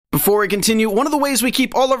Before we continue, one of the ways we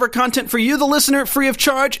keep all of our content for you, the listener, free of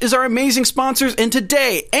charge is our amazing sponsors, and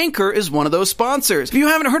today, Anchor is one of those sponsors. If you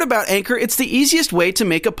haven't heard about Anchor, it's the easiest way to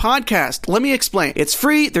make a podcast. Let me explain. It's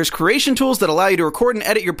free, there's creation tools that allow you to record and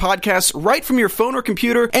edit your podcasts right from your phone or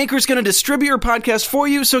computer. Anchor's going to distribute your podcast for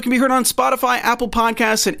you so it can be heard on Spotify, Apple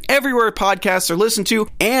Podcasts, and everywhere podcasts are listened to,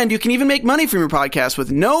 and you can even make money from your podcast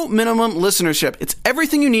with no minimum listenership. It's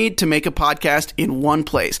everything you need to make a podcast in one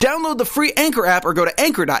place. Download the free Anchor app or go to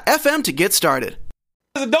anchor.fm to get started.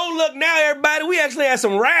 Don't look now, everybody. We actually had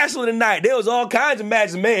some wrestling tonight. There was all kinds of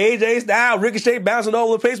matches made. AJ Styles, Ricochet bouncing all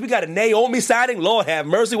over the place. We got a Naomi sighting. Lord have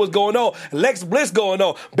mercy, what's going on? Alexa Bliss going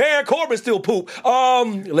on. Baron Corbin still poop.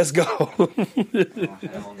 Let's go.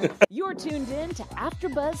 You're tuned in to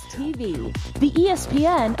AfterBuzz TV, the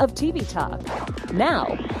ESPN of TV talk.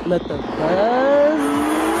 Now, let the buzz.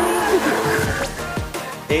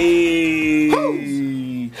 Hey.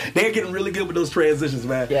 They're getting really good with those transitions,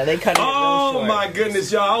 man. Yeah, they cut it real short. My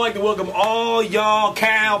goodness, y'all. I'd like to welcome all y'all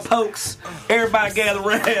cow pokes. Everybody gather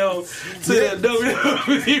around to the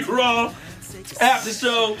WWE Raw after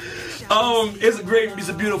show. It's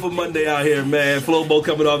a beautiful Monday out here, man. Flobo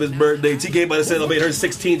coming off his birthday. TK about to celebrate her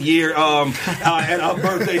 16th year at our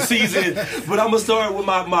birthday season. But I'm going to start with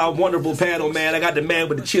my wonderful panel, man. I got the man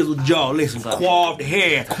with the chiseled jaw. Listen, coiffed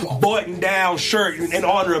hair, button-down shirt in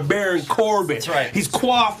honor of Baron Corbin. That's right. He's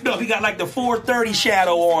coiffed up. He got like the 430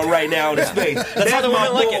 shadow on right now in his face. That's how the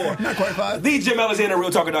women like it. Not quite five. The Jim Alexander,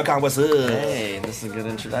 RealTalker.com. What's up? Hey, this is a good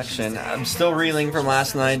introduction. I'm still reeling from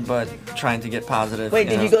last night, but trying to get positive. Wait,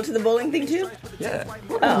 did you go to the bowling thing too? Yeah.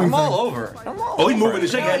 I'm all over. He's moving the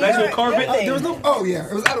shake. Had a nice little carpet. There was no. Oh yeah,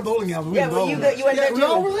 it was at a bowling alley. Yeah, well, you went there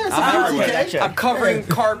too. I'm covering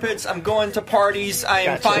carpets. I'm going to parties. I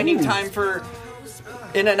am finding time for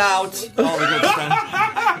in and out. All the good stuff.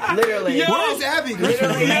 Literally. Where's Abby?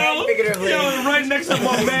 Literally and figuratively. Right next to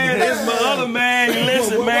my man is my other man.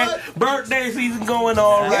 Listen, man. Birthday season going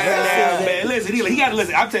on right now, man. Listen, he got to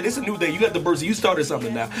listen. I'm telling you, this is a new day. You got the birthday. You started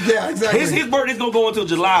something now. Yeah, exactly. His birthday's going to go until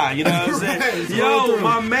July. You know what I'm saying? Right. Yo,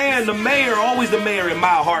 my man, the mayor, always the mayor in my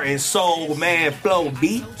heart and soul, man. Flo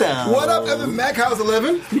Bita. What up, Evan Mac? How's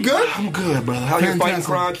 11? You good? I'm good, brother. How you fighting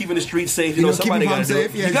crime, keeping the streets safe? You know somebody got to do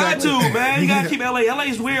it. Yeah, you got to, man. You got to keep LA.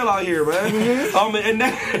 LA's weird out here, man.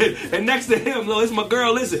 And next to him, though, it's my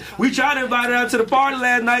girl. Listen, we tried to invite her out to the party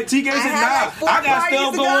last night. TK said, nah, I got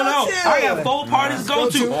stuff going on. I got 4 parties to go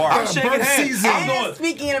to. I'm shaking hands. And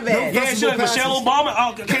speaking of it, yeah, sure. Michelle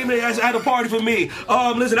Obama came in and had a party for me.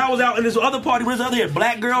 Listen, I was out in this other party. Where's the other here?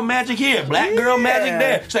 Black girl magic here. Black girl magic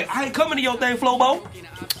there. She's like, I ain't coming to your thing, Flobo.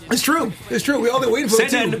 It's true. It's true. We all been waiting for it,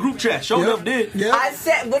 Said that in the group chat. Show enough did. Yeah. I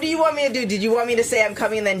said, what do you want me to do? Did you want me to say I'm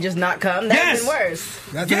coming and then just not come? That's even worse.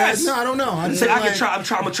 Yes. No, I don't know. I said I can try. I'm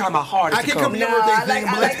gonna try my hardest. I can come to your birthday thing,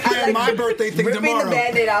 but let's plan my birthday thing tomorrow. Ripping the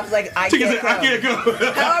Band-Aid off, like I can't come. I can't go.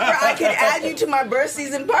 However, I can add you to my birth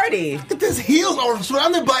season party. Look at this heels. I'm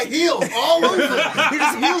surrounded by heels all over.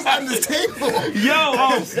 There's heels on this table. Yo,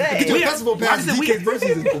 get your festival pass. DK's birth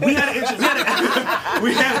season. We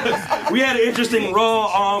had an interesting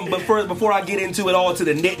Raw. But first, before I get into it all to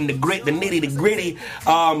the nit and the grit, the nitty, the gritty,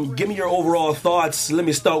 give me your overall thoughts. Let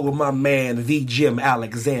me start with my man, the Jim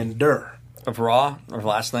Alexander. Of Raw? Of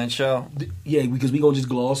last night's show? Yeah, because we gonna just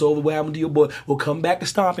gloss over what happened to your boy. We'll come back to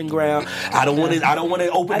stomping ground. I don't want to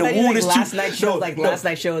open the wound. Is last night's show, last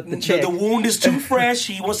night's show with the chick. The wound is too fresh.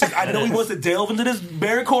 I know he wants to delve into this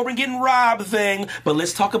Baron Corbin getting robbed thing. But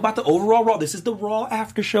let's talk about the overall Raw. This is the Raw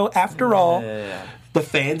after show. After all. Yeah. The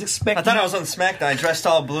fans expect. I thought I was on SmackDown. I dressed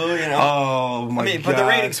all blue, you know. Oh my god! But the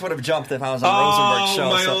ratings would have jumped if I was on Rosenberg's show.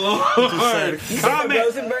 Oh my lord! You said the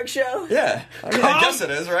Rosenberg show? Yeah, I guess it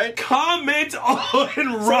is, right? Comment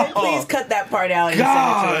on Raw. So please cut that part out.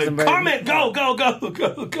 God, and comment. Go.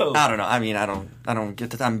 I don't know. I mean, I don't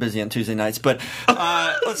get that. I'm busy on Tuesday nights, but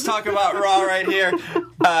let's talk about Raw right here.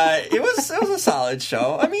 It was a solid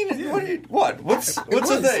show. I mean, what's the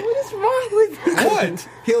thing? What is wrong with you? What?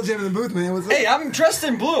 Heel Jim in the booth, man. Hey, I'm dressed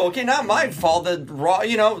in blue. Okay, not my fault. The Raw,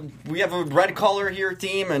 you know, we have a red color here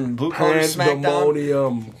team and blue color SmackDown.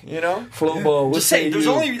 You know, Flobo. Just say there's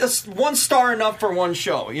only one star enough for one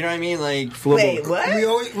show. You know what I mean? Like, Flobo. Wait, what?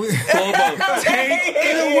 Flobo, take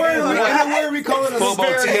in a word we call it a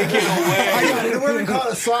Flobo, take it away. In a word we call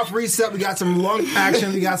it a soft reset. We got some long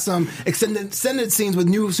action. We got some extended scenes with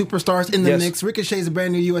new superstars in the mix. Ricochet's a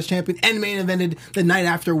brand new U.S. champion and main evented the night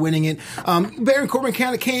after winning it. Baron Corbin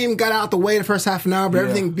kind of got out the way the first half an hour, but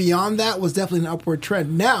everything beyond that was definitely an upward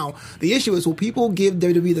trend. Now, the issue is, will people give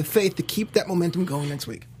WWE the faith to keep that momentum going next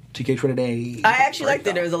week? TK Trinidad. I actually liked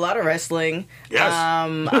it. There was a lot of wrestling. Yes.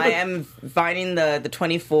 I am finding the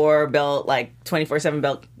 24 belt, like 24/7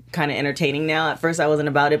 belt kind of entertaining now. At first, I wasn't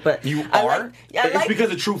about it, but you I are. It's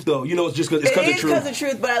because of truth, though. You know, it's just because it's because of truth. It is because of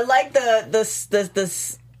truth, but I like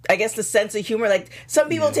the I guess the sense of humor. Like some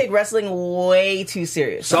people take wrestling way too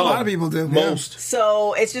serious. A lot of people do. Most.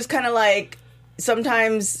 So it's just kind of like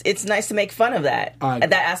sometimes it's nice to make fun of that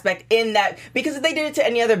aspect in that, because if they did it to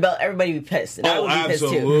any other belt, everybody would be pissed, and I would be pissed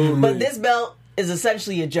too. But this belt is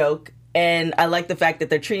essentially a joke. And I like the fact that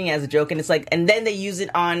they're treating it as a joke, and it's like, and then they use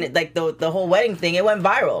it on like the whole wedding thing. It went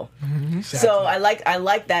viral, exactly. So I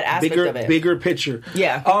like that aspect of it. Bigger picture.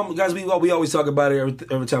 Yeah. Guys, we always talk about it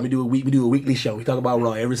every time we do a weekly show. We talk about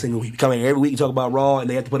Raw every single week. We come in every week, we talk about Raw, and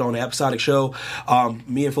they have to put on an episodic show.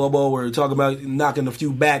 Me and Flobo were talking about knocking a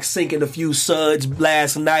few back, sinking a few suds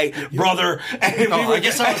last night, brother. And I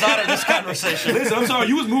guess I was out of this conversation. Listen, I'm sorry,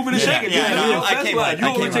 you was moving and shaking. I came right.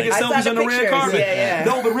 You were taking selfies on the red carpet. Yeah.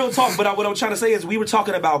 No, but real talk. But what I'm trying to say is, we were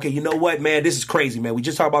talking about, okay, you know what, man, this is crazy, man. We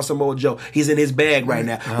just talked about Samoa Joe. He's in his bag right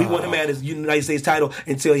now. We want him at his United States title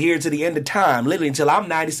until here to the end of time, literally until I'm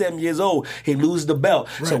 97 years old. He loses the belt.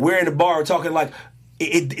 Right. So we're in the bar talking like,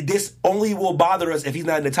 this only will bother us if he's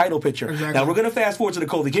not in the title picture. Exactly. Now, we're going to fast forward to the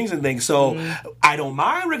Kofi Kingston thing, so I don't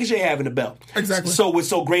mind Ricochet having the belt. Exactly. So what's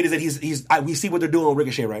so great is that we see what they're doing with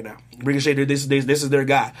Ricochet right now. Ricochet, this is their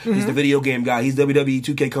guy. He's the video game guy. He's WWE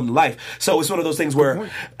 2K come to life. So it's one of those things where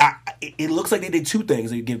it looks like they did two things.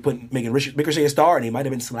 They making Ricochet a star, and he might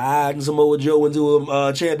have been sliding Samoa Joe into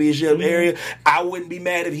a championship area. I wouldn't be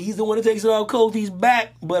mad if he's the one that takes it off Kofi's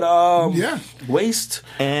back, but waist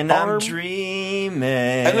and arm. I'm dreaming.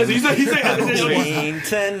 And listen, he said dream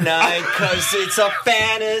tonight because it's a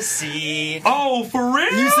fantasy. Oh, for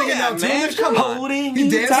real? You singing now too? Man, come on. Holding you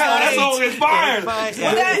tight. That song is fire.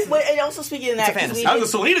 And also speaking of that, that was a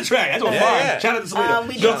Selena track. That's on fire. Shout out to Selena.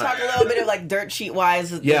 We did talk a little bit of like dirt sheet wise,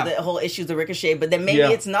 the whole issues of Ricochet, but then maybe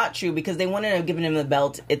it's not true because they wouldn't have given him the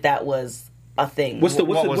belt if that was a thing. What's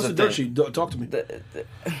the dirt sheet? Talk to me.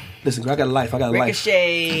 Listen, I got a life.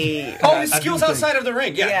 Ricochet. His skills outside of the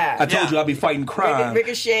ring. Yeah. I told you I'd be fighting crime.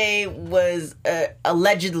 Ricochet was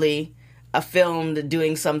allegedly filmed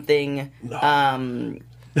doing something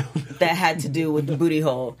that had to do with the booty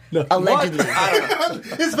hole. No. Allegedly.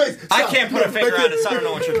 His face. I can't put a finger on it, so I don't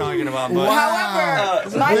know what you're talking about. But.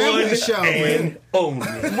 However, my thing the show, man. But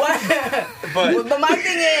my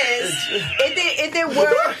thing is, if there were,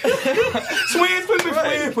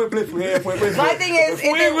 my thing is,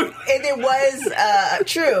 if it was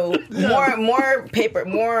true,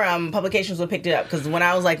 more publications would pick it up, because when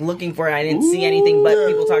I was like looking for it, I didn't see anything but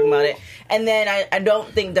people talking about it. And then I don't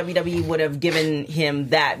think WWE would have given him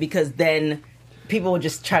that, because then people would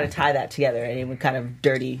just try to tie that together, and it would kind of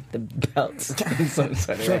dirty the belts in some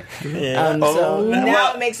sort of way.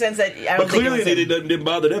 Now it makes sense that I don't. But clearly, it didn't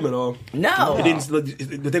bother them at all. No, it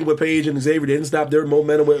didn't. The thing with Paige and Xavier didn't stop their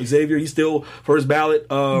momentum with Xavier. He's still first ballot.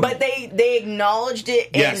 But they acknowledged it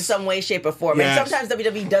in some way, shape, or form. And sometimes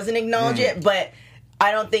WWE doesn't acknowledge it, but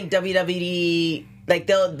I don't think WWE. Like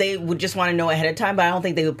they would just want to know ahead of time, but I don't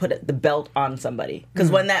think they would put the belt on somebody, because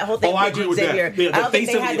when that whole thing hit Xavier, I don't think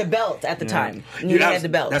they had the belt at the time. They had the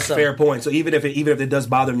belt. That's a fair point. So even if it does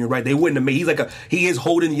bother him, you're right. They wouldn't have made. He is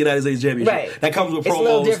holding the United States Championship. Right. That comes with promos. It's a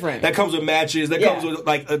little different. That comes with matches. That comes with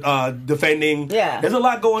like defending. Yeah. There's a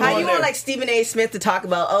lot going on. How do you want like Stephen A. Smith to talk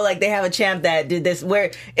about? They have a champ that did this.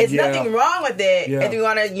 Where it's nothing wrong with it. Yeah. If you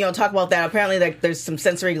want to talk about that, apparently there's some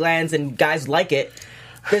sensory glands and guys like it.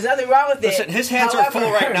 There's nothing wrong with it. Listen, his hands are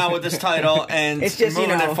full right now with this title, and it's just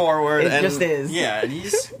moving it forward. It just is. Yeah,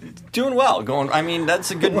 he's doing well.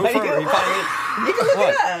 That's a good move for him. You can look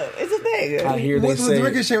it up. It's a thing. I hear they say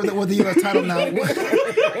Ricochet with the U.S. title now.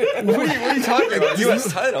 What are you talking about?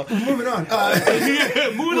 U.S. title. Moving on.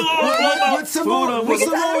 Moving along. What's Samoa? We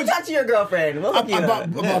can talk to your girlfriend. We'll look you up.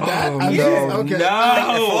 About that? Okay.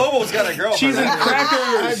 No. Flobo's got a girlfriend. She's in crackers.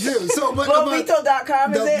 I do. So,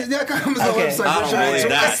 Flobito.com is it? .com is the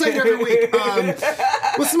website. I say it every week.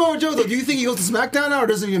 With Samoa Joe, though, do you think he goes to SmackDown now, or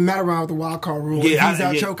doesn't it even matter around with the wild card rule? He's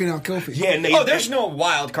out choking out Kofi. Yeah. There's no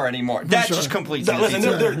wild card anymore. That just completely. Listen,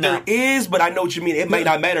 there is, but I know what you mean. It might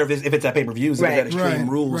not matter if it's at pay-per-views, if it's at Extreme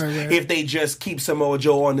Rules. Right. If they just keep Samoa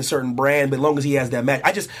Joe on a certain brand, but as long as he has that match,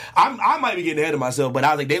 I might be getting ahead of myself, but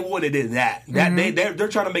I was like, they wouldn't have did that. They're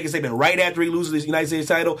trying to make a statement right after he loses his United States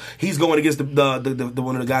title. He's going against the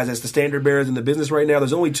one of the guys that's the standard bearers in the business right now.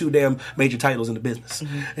 There's only 2 damn major titles in the business,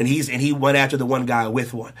 and he went after the one guy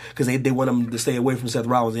with one, because they want him to stay away from Seth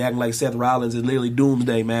Rollins. They acting like Seth Rollins is literally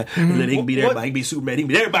doomsday, man. And then he can beat everybody. He can beat Superman. He can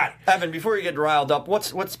beat everybody. Evan, before you get riled up,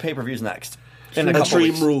 what's pay-per-views next?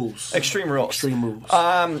 Extreme Rules. Extreme Rules. Extreme Rules.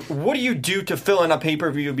 What do you do to fill in a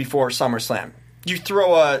pay-per-view before SummerSlam? You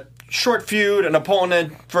throw a short feud, an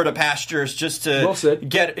opponent for the pastures, just to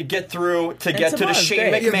get through to get to the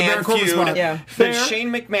Shane McMahon feud. The Shane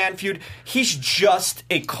McMahon feud. He's just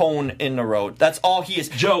a cone in the road. That's all he is.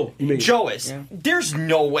 Joe is. Yeah. There's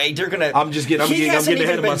no way they're gonna. I'm getting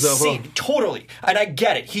ahead of myself. Totally, and I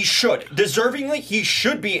get it. He should, deservingly, he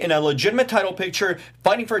should be in a legitimate title picture,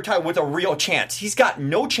 fighting for a title with a real chance. He's got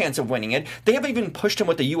no chance of winning it. They haven't even pushed him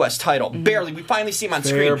with the U.S. title. Barely. We finally see him on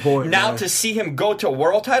screen. Now to see him go to a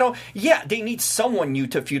world title. Yeah, they need someone new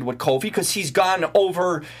to feud with Kofi because he's gone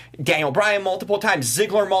over Daniel Bryan multiple times,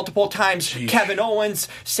 Ziggler multiple times, Kevin Owens,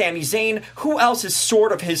 Sami Zayn. Who else is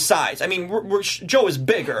sort of his size? I mean, Joe is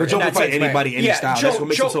bigger. But Joe can fight anybody, any style. That's what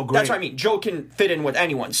makes him so great. That's what I mean. Joe can fit in with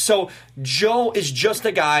anyone. So Joe is just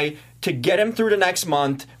a guy to get him through the next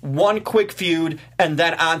month, one quick feud, and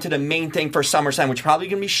then on to the main thing for SummerSlam, which is probably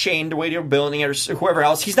going to be Shane, the way they're building it, or whoever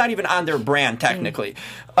else. He's not even on their brand, technically.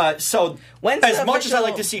 So as much as I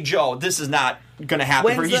like to see Joe, this is not going to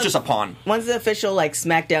happen for him. He's just a pawn. When's the official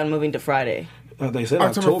SmackDown moving to Friday? They said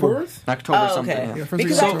October 4th? October something. Okay. Yeah.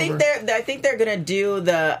 Because I think they're going to do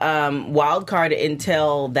the wild card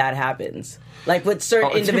until that happens. With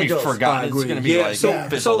certain individuals. It's going to be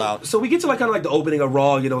fizzled out. So we get to kind of the opening of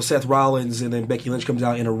Raw, Seth Rollins, and then Becky Lynch comes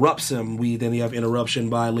out and interrupts him. Then you have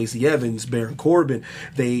interruption by Lacey Evans, Baron Corbin.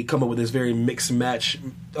 They come up with this very mixed match,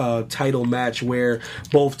 title match where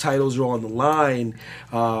both titles are on the line.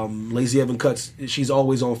 Lacey Evans cuts, she's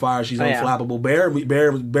always on fire, she's unflappable.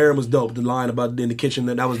 Baron was dope. The line about in the kitchen,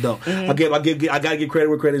 that was dope. I gotta give credit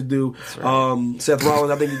where credit's due. Right. Seth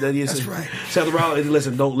Rollins, I think that is. That's right. Seth Rollins,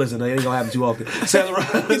 don't listen. That ain't gonna happen too often. Seth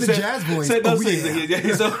Rollins, he's a jazz voice. But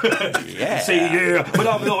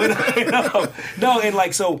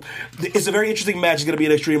so it's a very interesting match. It's gonna be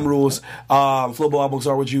at Extreme Rules. Flobo, I'm gonna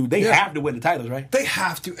start with you. They have to win the titles, right? They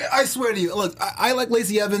have to. I swear to you. Look, I like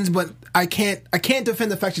Lacey Evans, but I can't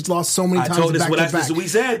defend the fact she's lost so many times back to back. This is what we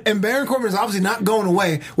said. And Baron Corbin is obviously not going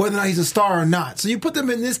away, whether or not he's a star or not. So you put them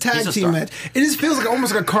in this tag team match. It just feels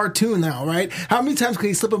almost like a cartoon now, right? How many times can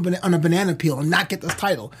he slip on a banana peel and not get this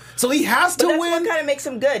title? So he has to win. That's what kind of makes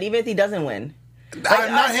him good, even if he doesn't win.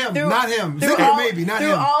 Not him. Ziggler maybe, not him.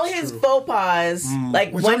 Through all his faux pas,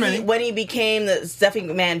 when he became the Stephanie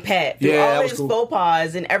McMahon pet, through all his faux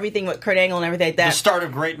pas and everything with Kurt Angle and everything like that. The start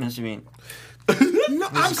of greatness, you mean? No,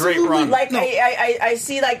 absolutely. Great run. I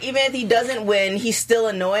see, even if he doesn't win, he's still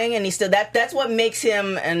annoying, and he's still that's what makes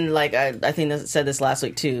him. And I think I said this last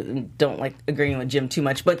week too. And don't agreeing with Jim too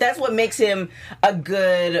much, but that's what makes him a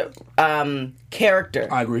good character.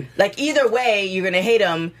 I agree. Either way, you're gonna hate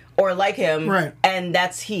him or like him, right? And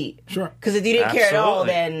that's heat. Sure. Because if you didn't care at all,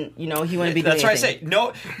 then he wouldn't be doing That's why anything. I say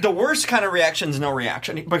no. The worst kind of reaction is no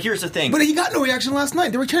reaction. But here's the thing. But he got no reaction last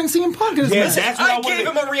night. They were chanting CM Punk. I gave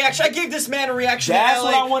him a reaction. I gave this man a reaction. That's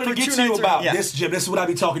what I wanted to get to you about. Yeah. This, Jim. This is what I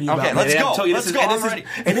be talking to you about. Okay, let's go. Let's go. I'm ready.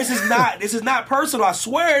 And this is not personal. I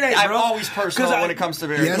swear it ain't, bro. I'm always personal when it comes to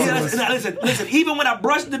Baron Corbin. Listen. Even when I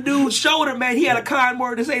brushed the dude's shoulder, man, he had a kind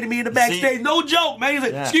word to say to me in the backstage. No joke, man. He's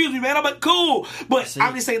like, "Excuse me, man." I'm cool. But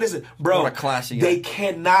I'm just saying, listen, bro. They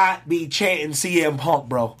cannot be chanting CM Punk,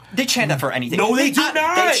 bro. They chant that for anything. No, they do not.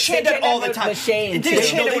 They chant that all the time. They chant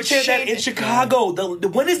that in Chicago.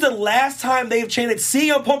 When is the last time they've chanted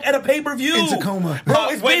CM Punk at a pay-per-view? In Tacoma. Bro,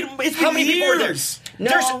 it's been years.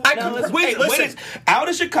 Out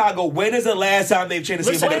of Chicago, when is the last time they've chanted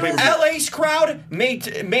CM Punk at a pay-per-view? LA's crowd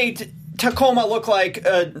made Tacoma look like,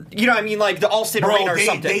 the Allstate Arena or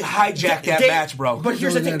something. They hijacked that match, bro. But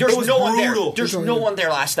here's the thing: there was no one there. There's no one there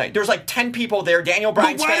last night. There's 10 people there. Daniel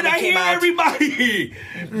Bryan's family came out. Everybody.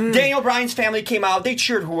 Daniel Bryan's family came out. They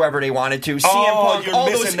cheered whoever they wanted to. CM Punk, you're all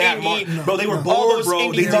missing those that, bro. They were bored, all those bro.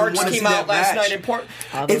 indie marks came out last night in Portland.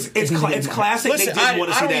 It's classic. Listen, they didn't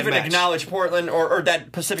want to see that match. I don't even acknowledge Portland or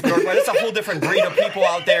that Pacific Northwest. It's a whole different breed of people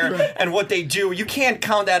out there and what they do. You can't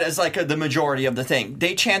count that as the majority of the thing.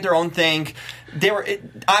 They chant their own thing.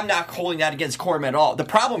 I'm not holding that against Corbin at all. The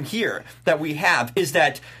problem here that we have is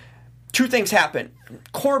that two things happen.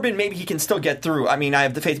 Corbin, maybe he can still get through. I mean, I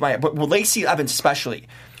have the faith in my... But Lacey Evans especially.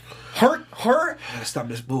 Her... Stop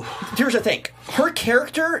this. Ooh. Here's the thing. Her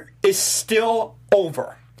character is still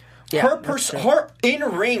over. Yeah, her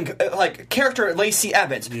in-ring... character Lacey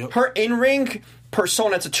Evans. Yep. Her in-ring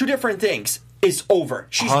persona, it's two different things. Is over.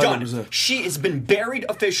 She's 100%. Done. She has been buried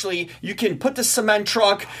officially. You can put the cement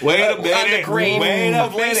truck on the grave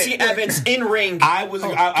of Lacey Evans in ring. I would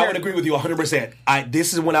agree with you 100%.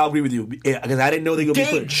 This is when I'll agree with you because I didn't know they were going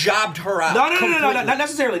to be put. They jobbed her out. No, not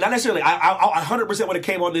necessarily. Not necessarily. I 100% when it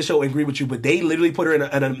came on this show agree with you, but they literally put her in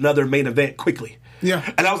another main event quickly. Yeah,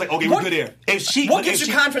 and I was like, okay, we're good here. What gives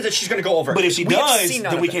you confidence that she's going to go over? But if she does,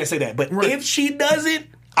 then we can't say that. But if she doesn't.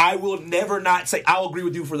 I will never not say I'll agree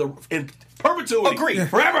with you in perpetuity. Agree.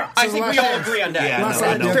 Forever. I think we all agree on that. Yeah,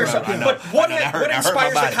 I know. But what That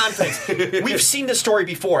inspires hurt the my confidence? We've seen this story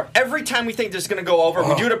before. Every time we think this is going to go over,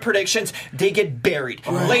 we do the predictions, they get buried.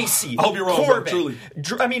 Lacey, I hope you're wrong, Corbin. bro,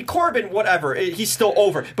 truly. Corbin, whatever, he's still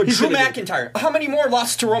over. But Drew McIntyre, how many more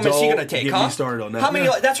losses to Roman is he going to take, get me started on that. How many?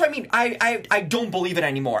 That's what I mean. I don't believe it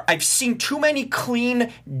anymore. I've seen too many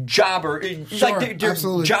clean they're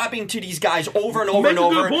jobbing to these guys over and over and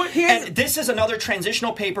over. And this is another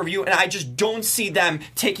transitional pay-per-view, and I just don't see them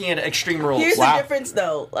taking it extreme rules. Here's the difference,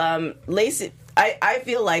 though. Lacey, I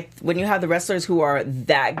feel like when you have the wrestlers who are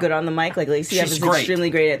that good on the mic, like Lacey Evans is extremely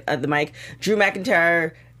great at the mic. Drew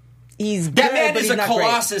McIntyre, that man is a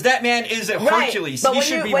colossus. That man is a Hercules. But he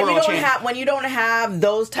should be world champion. When you don't have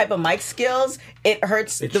those type of mic skills, it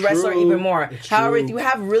hurts the wrestler even more. However, if you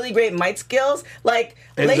have really great mic skills, like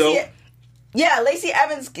Lacey. Yeah, Lacey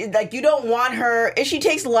Evans, like, you don't want her... If she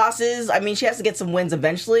takes losses, I mean, she has to get some wins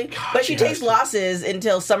eventually, but she takes losses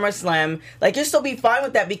until SummerSlam. Like, just still be fine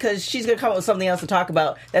with that because she's going to come up with something else to talk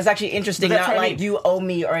about that's actually interesting, not like, you owe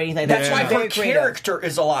me or anything. That's why her character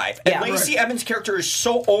is alive. And Lacey Evans' character is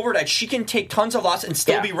so over that she can take tons of losses and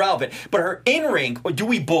still be relevant. But her in-ring, do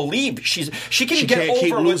we believe she can get over... She can't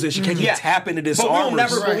keep losing. She can't keep tapping into this But we'll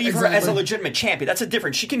never believe her as a legitimate champion. That's a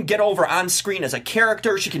difference. She can get over on screen as a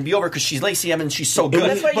character. She can be over because she's Lacey Evans. She's so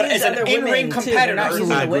good. But as an in-ring competitor, that's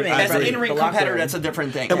a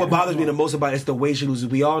different thing. And what bothers me the most about it is the way she loses.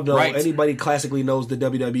 We all know, anybody classically knows the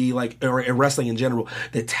WWE, like, or in wrestling in general,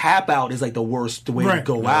 the tap out is like the worst way to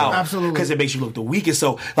go out. Absolutely. Because it makes you look the weakest.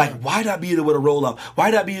 So, like, why not be able with a roll up? Why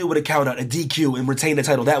not be able with a count out, a DQ, and retain the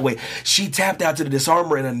title that way? She tapped out to the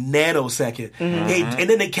disarmer in a nanosecond. And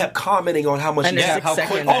then they kept commenting on how much she tapped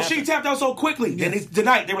out. She tapped out so quickly. And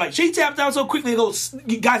tonight, they were like, she tapped out so quickly. They go,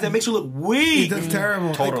 guys, that makes you look weak. That's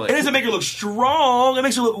terrible. Totally. It doesn't make her look strong. It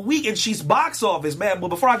makes her look weak, and she's box office, man. But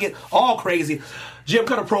before I get all crazy, Jim,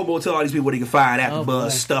 cut a promo and tell all these people where they can find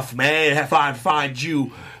AfterBuzz stuff, man. Find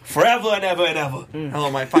you forever and ever and ever. Hello,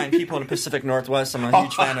 my fine people in the Pacific Northwest. I'm a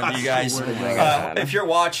huge fan of you guys. If you're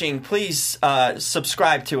watching, please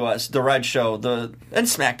subscribe to us, The Red Show, and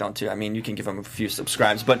SmackDown too. I mean, you can give them a few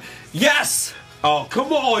subscribes, but yes! Oh,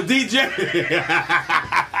 come on, DJ.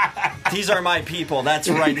 These are my people. That's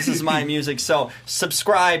right. This is my music. So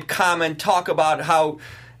subscribe, comment, talk about how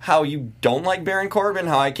you don't like Baron Corbin,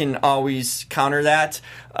 how I can always counter that.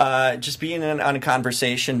 Just being on a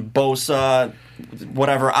conversation. Bosa,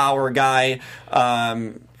 whatever, our guy,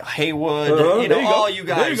 Haywood, all you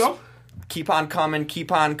guys. There you go. Keep on coming,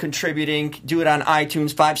 keep on contributing. Do it on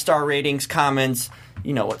iTunes, 5-star ratings, comments.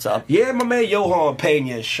 You know what's up. Yeah, my man Johan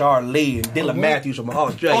Pena, Charlie, and Dylan Matthews from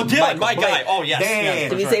Australia. Oh, Dylan, my guy. Oh, yes. Dan,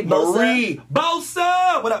 Did we say Bosa? Marie.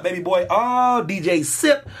 Bosa! What up, baby boy? Oh, DJ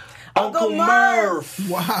Sip. Uncle Murph.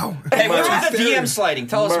 Wow. Hey, what's with the DM sliding?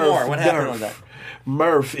 Tell us more. What happened with that?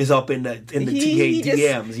 Murph is up in the He DMs. He just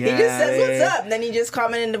says what's up, and then he just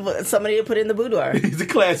commented somebody to put in the boudoir. He's a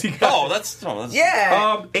classy guy. Oh, that's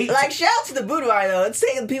yeah. Like, shout out to the boudoir though. It's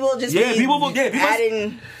saying people just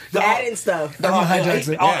adding stuff. That's what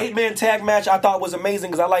hijacks it. 8-man tag match I thought was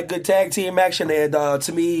amazing because I like good tag team action. And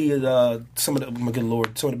to me, some of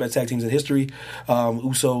the best tag teams in history.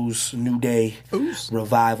 Usos, New Day,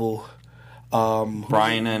 Revival.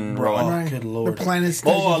 Brian and Rowan. Good Lord. The Planet I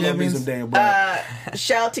love me some damn Brian.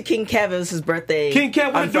 Shout out to King Kev. It was his birthday. King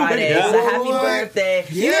Kev, on Friday. Yeah. So happy birthday.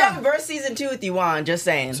 Yeah. You have a birth season too with Yuan, just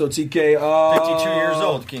saying. So TK, 52 years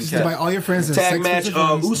old, King Just invite all your friends to tag match.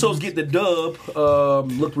 Usos get the dub.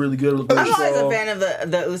 Looked really good. I'm always a fan of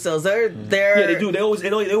the Usos. They're yeah, they do. They always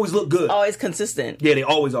look good. Always consistent. Yeah, they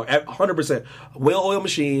always are. 100%. Well-oiled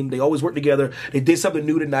machine. They always work together. They did something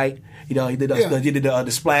new tonight. You know, he did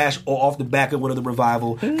the splash off the back of one of the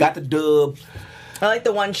Revival. Got the dub. I like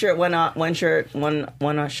the one shirt on, one shirt off. I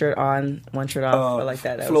like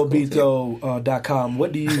that. Flobito.com.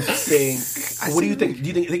 What do you think? What do you think? Do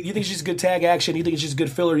you think it's just good tag action? Do you think it's just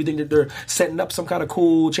good filler? Do you think that they're setting up some kind of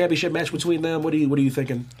cool championship match between them? What are you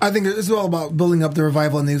thinking? I think it's all about building up the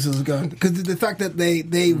Revival and the Usos going, because the fact that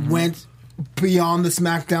they went beyond the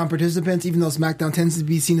SmackDown participants, even though SmackDown tends to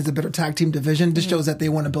be seen as a better tag team division, just shows that they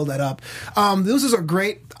want to build that up. The Usos are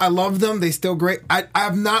great. I love them. They're still great.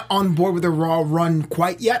 I'm not on board with the Raw run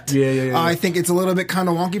quite yet. Yeah. I think it's a little bit kind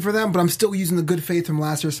of wonky for them, but I'm still using the good faith from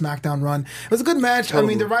last year's SmackDown run. It was a good match. Totally. I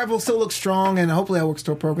mean, the Rival still looks strong, and hopefully I work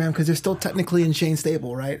still program because they're still technically in Shane's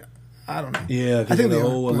stable, right? I don't know. Yeah, I think the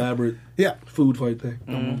whole elaborate food fight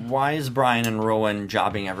thing. Why is Brian and Rowan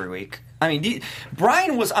jobbing every week? I mean,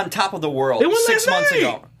 Brian was on top of the world They won 6 months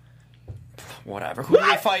ago. whatever. Who do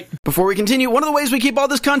they fight? Before we continue, one of the ways we keep all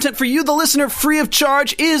this content for you, the listener, free of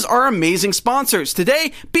charge is our amazing sponsors.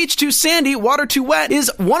 Today, Beach Too Sandy, Water Too Wet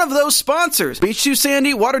is one of those sponsors. Beach Too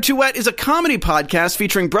Sandy, Water Too Wet is a comedy podcast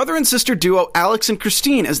featuring brother and sister duo Alex and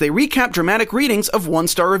Christine as they recap dramatic readings of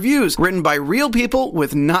one-star reviews written by real people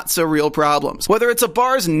with not-so-real problems. Whether it's a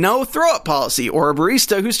bar's no throw-up policy or a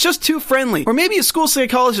barista who's just too friendly, or maybe a school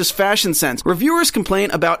psychologist's fashion sense, reviewers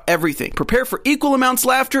complain about everything. Prepare for equal amounts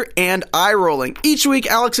laughter and eye-rolling. Each week,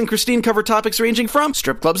 Alex and Christine cover topics ranging from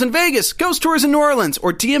strip clubs in Vegas, ghost tours in New Orleans,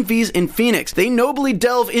 or DMVs in Phoenix. They nobly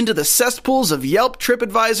delve into the cesspools of Yelp,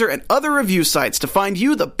 TripAdvisor, and other review sites to find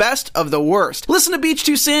you the best of the worst. Listen to Beach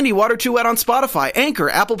Too Sandy, Water Too Wet on Spotify, Anchor,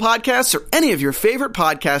 Apple Podcasts, or any of your favorite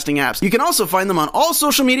podcasting apps. You can also find them on all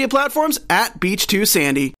social media platforms at Beach Too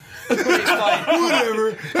Sandy. Whatever.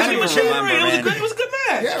 It was a good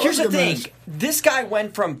match. Yeah, Here's the good thing. match. This guy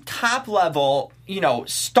went from top level,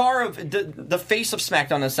 star of the face of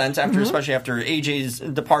SmackDown in a sense, especially after AJ's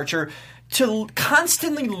departure, to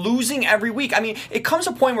constantly losing every week. I mean, it comes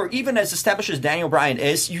to a point where even as established as Daniel Bryan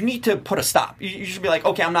is, you need to put a stop. You should be like,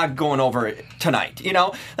 okay, I'm not going over it tonight.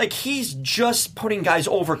 Like he's just putting guys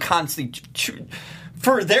over constantly.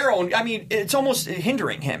 For their own, I mean, it's almost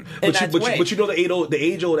hindering him. But you know the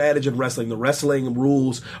age-old adage in wrestling, the wrestling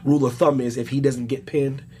rule of thumb is if he doesn't get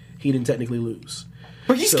pinned, he didn't technically lose.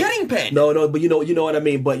 But he's getting pinned. No, but you know what I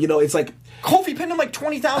mean. But it's like Kofi pinned him like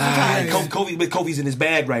 20,000 times. Kofi's in his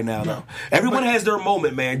bag right now, though. Everyone has their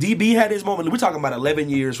moment, man. DB had his moment. We're talking about 11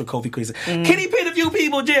 years for Kofi Kingston. Can he pin a few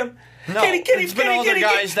people, Jim? No, can he pin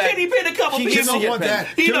a couple he people? don't want that.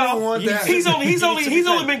 He's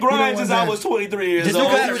only been grinding since I was 23 years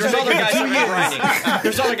old. There's other guys that have been grinding.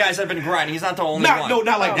 There's other guys that have been grinding. He's not the only one. No,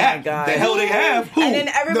 not like that. The hell they have. Who? And then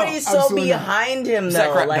everybody's so behind him,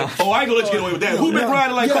 though. Correct? Like, Oh, I ain't gonna let you get away with that. Who been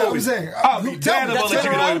grinding like Kobe? I'm saying, I'll be damned if I'll let you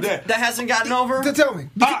get away with that. That hasn't gotten over? Tell me.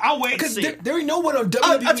 I'll wait and Because see. there ain't no one on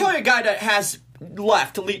WWE. I'll tell you a guy that has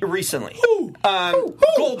left recently.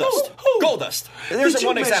 Goldust. Goldust. There's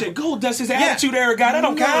one example. Goldust is an attitude era guy. That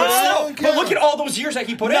don't count. But look at all those years that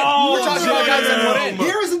he put in. No, We're talking about guys that put in.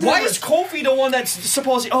 Here's the Why difference. is Kofi the one that's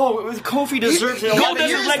supposed to... Kofi deserves it.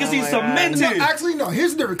 Goldust's legacy is cemented. No, actually, no.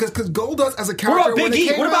 Here's the difference. Because Goldust as a What character... about Big when E? it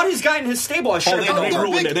came What about out- his guy in his stable?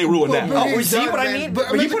 They ruined that. Oh, is he what I mean?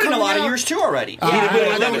 But he put in a lot of years too already.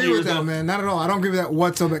 I don't agree with that, man. Not at all. I don't agree with that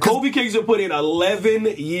whatsoever. Kobe Kingston put in 11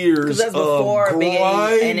 years 'Cause that's before of Big E and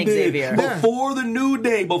grinding. Xavier. Before the New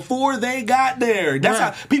Day, before they got there. That's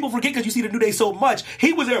Right. how people forget because you see the New Day so much.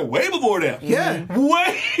 He was there way before them. Yeah.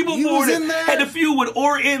 Way before was them. in there. Had the feud with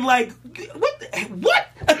Orton, like, what?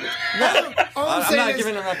 All I'm saying not is,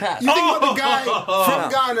 giving him a pass. You think about the guy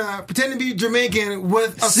from Ghana pretending to be Jamaican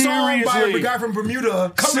with a song by Seriously. the guy from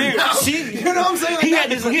Bermuda coming out. See? You know what I'm saying? Like He that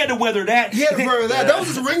had to weather that. He had to wear that. That was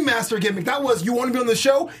his ringmaster gimmick. That was, you want to be on the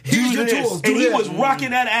show? Here's Do your this. tools. Do And he this. was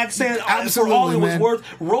rocking that accent for Absolutely, all it was man. worth.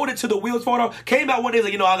 Rode it to the wheels falling off. Came out one day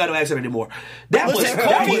like, I got no accent anymore. That was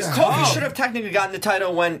Kofi tough. should have technically gotten the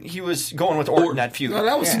title when he was going with Orton that feud. No,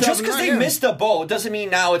 that was Just because they 2009, missed the boat doesn't mean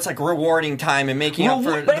now it's like rewarding time and making up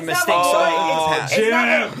for but the it's mistakes not of rewarding. the past.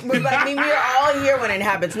 It's not. But I mean, we were all here when it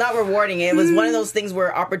happened. It's not rewarding. It was one of those things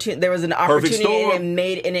where there was an opportunity storm. and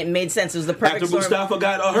it made sense. It was the perfect After storm. Mustafa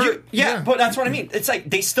got hurt. Yeah, but that's what I mean. It's like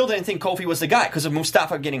they still didn't think Kofi was the guy because of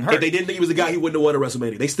Mustafa getting hurt. If they didn't think he was the guy, he wouldn't have won a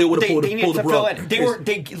WrestleMania. They still would have pulled They needed the to fill rug. in.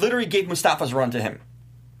 They literally gave Mustafa's run to him.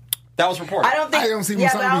 That was reported. I don't see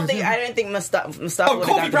Mustafa but being I didn't think Mustafa. Oh, would've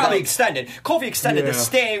got Kofi the probably belt. extended. Kofi extended the Yeah.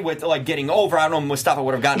 stay with like getting over. I don't know if Mustafa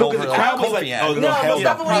would have gotten No, over 'cause like the crowd was Kofi like, had. oh, No, hell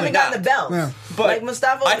Mustafa no. wouldn't even gotten the belt. Yeah. But Like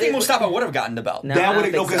Mustafa, I think Mustafa would have gotten the belt. No. That I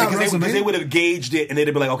would don't have think so. because they would have gauged it and they'd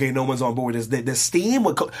be like, okay, no one's on board. The steam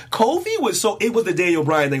with Kofi was it was the Daniel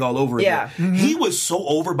Bryan thing all over again. Yeah. Mm-hmm. He was so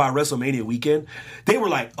over by WrestleMania weekend. They were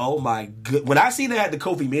like, oh my good. When I seen they had the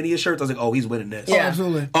Kofi Mania shirts, I was like, oh, he's winning this. Oh, Yeah.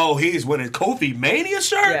 absolutely. Oh, he's winning Kofi Mania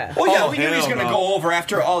shirt. Yeah. Oh yeah, we knew he was hell going to no. go over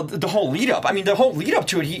after the whole lead up. I mean, the whole lead up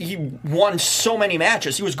to it, he won so many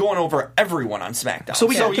matches. He was going over everyone on SmackDown. So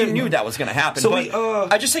So we knew that was going to happen. So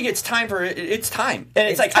but I just think it's time for it's time, and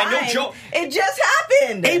it's like I know Joe. It just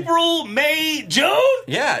happened. April, May, June.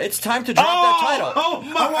 Yeah, it's time to drop that title. Oh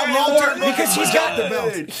my I want long-term Lord. Because he's got got the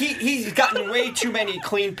belt. He's gotten way too many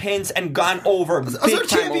clean pins and gone over big what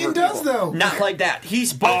time champion over does, people. though. Not like that.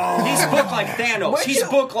 He's booked. He's booked like Thanos. Weren't He's you-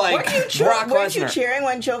 booked like Brock Weren't you Lesnar. cheering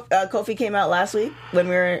when Kofi came out last week when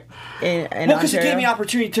we were in Well, because it Ontario? gave me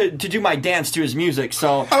opportunity to do my dance to his music.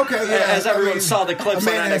 So Okay, yeah, as everyone I mean, saw the clips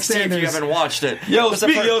on a man NXT, if you standards. haven't watched it, Yo, it was the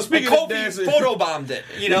speaking first- of and Kofi dancing. photobombed it.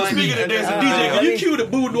 You know, Speaking of dancing, I DJ, can you mean- cue the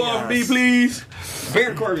boudoir for me, please?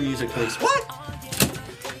 Baron Corbin music, please. What?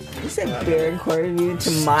 said Baron Corbin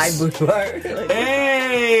to my boudoir.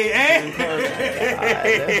 Hey!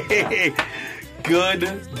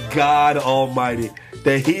 Good God Almighty.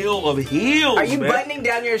 The heel of heels. Are you buttoning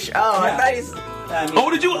down your I thought he's...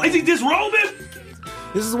 Is he disrobing?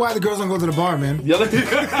 This is why the girls don't go to the bar, man. Y'all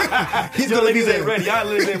He's gonna ladies be ain't ready. Y'all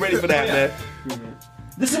ladies ain't ready for that, man.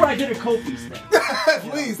 This is where I get a Kofi's thing.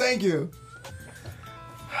 Please, thank you.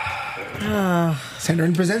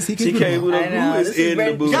 Centering presents CK. CK, who is in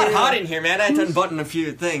the booth? It got hot in here, man. I had to unbutton a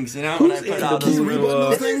few things, you know. When I put out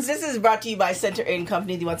This is brought to you by Center In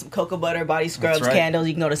Company. If you want some cocoa butter, body scrubs, candles,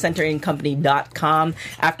 you can go to centerincompany.com.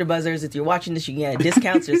 AfterBuzzers, if you're watching this, you can get a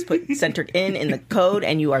discount. So just put Center in the code,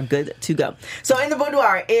 and you are good to go. So in the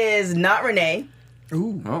boudoir is not Renee.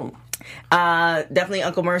 Ooh. Oh. Definitely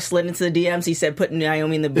Uncle Murph slid into the DMs. He said putting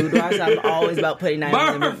Naomi in the boudoir. So I'm always about putting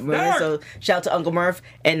Naomi in the boudoir. So shout out to Uncle Murph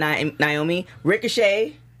and Naomi.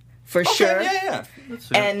 Ricochet for sure. Yeah.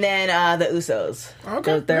 And then the Usos.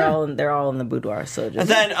 Okay. They're all in the boudoir. So just And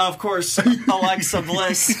then, of course, Alexa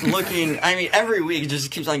Bliss looking. I mean, every week it just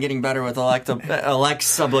keeps on getting better with Alexa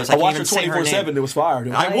Bliss. I watched her 24/7. It was fire.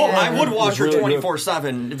 I would watch her really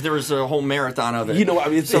 24/7 if there was a whole marathon of it. You know, I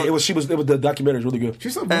mean, the documentary is really good.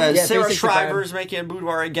 She's so Sarah Shriver's making a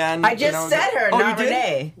boudoir again. I just said her, not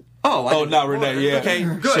Renee. Oh, not Renee. Yeah. Okay,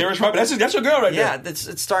 good. Sarah Shriver, that's your girl right there. Yeah,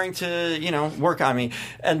 it's starting to work on me.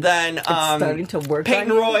 And then starting to work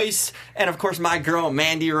Peyton on you? Royce, and of course my girl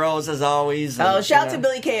Mandy Rose as always. Oh, shout out to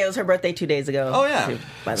Billy Kay. It was her birthday 2 days ago. Oh yeah.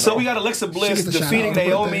 So we got Alexa Bliss gets a defeating shout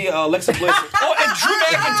out on her Naomi. Alexa Bliss. Oh, and Drew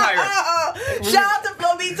McIntyre. Shout out to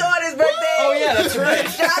Flobito on his birthday. Oh yeah, that's right.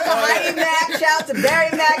 Shout out to Heidi Mack. Shout out to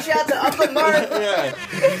Barry Mack. Shout out to Uncle Murph. Yeah.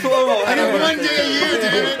 I got 1 day a year,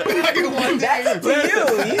 damn it. I got 1 day. That's up to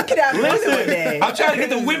you. You can have more than 1 day. I'm trying to get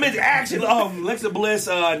the women's action. Alexa Bliss,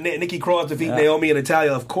 Nikki Cross defeat Naomi and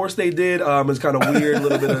Natalya. Of course they did. It's kind of weird. A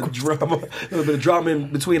little bit of drama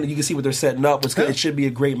in between. You can see what they're setting up. It should be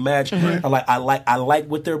a great match. I like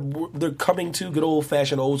what they're coming to. Good old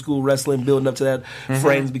fashioned old school wrestling, building up to that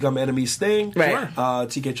friends become enemies thing. Right.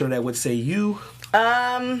 TK Trinidad, what say you?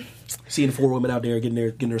 Seeing 4 women out there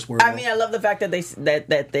getting their swerve. I mean, I love the fact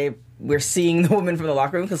that we're seeing the women from the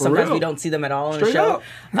locker room because sometimes we don't see them at all in the show.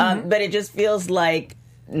 But it just feels like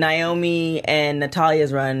Naomi and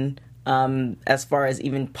Natalya's run, as far as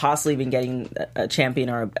even possibly even getting a champion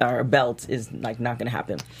or a belt, is like not going to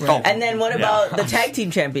happen. Right. And then what about the tag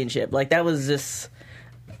team championship? Like that was just,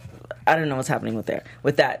 I don't know what's happening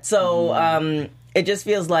with that. So. It just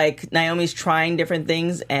feels like Naomi's trying different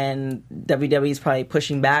things, and WWE's probably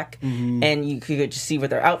pushing back. And you could just see with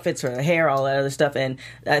their outfits, her hair, all that other stuff. And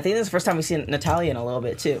I think this is the first time we've seen Natalya in a little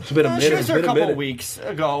bit too. It's been a minute. She was there a couple weeks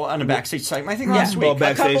ago on a backstage segment. I think last week. Well,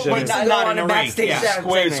 backstage, a couple weeks ago not on in a a ring. backstage Yeah.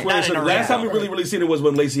 segment. Square. Last time we really seen it was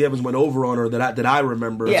when Lacey Evans went over on her that I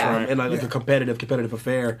remember. Yeah. And like a competitive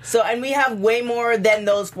affair. So, and we have way more than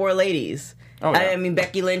those 4 ladies. Oh, yeah. I mean,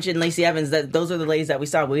 Becky Lynch and Lacey Evans. Those are the ladies that we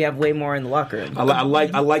saw. But we have way more in the locker room. I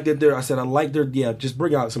like that they're. I said I like their. Yeah, just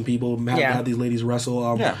bring out some people. Have these ladies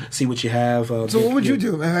wrestle. See what you have. So what would you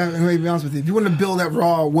do? I'm going to be honest with you. If you want to build that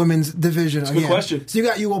Raw women's division, That's a good question. So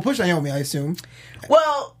you will push Naomi, I assume.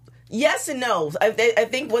 Well, yes and no. I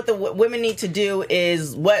think what the women need to do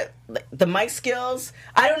is what the mic skills.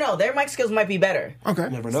 I don't know. Their mic skills might be better. Okay.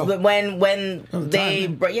 Never know. But when they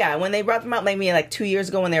brought them out maybe like 2 years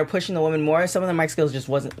ago when they were pushing the women more, some of their mic skills just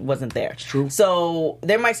wasn't there. It's true. So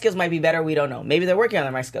their mic skills might be better. We don't know. Maybe they're working on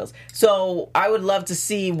their mic skills. So I would love to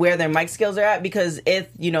see where their mic skills are at, because if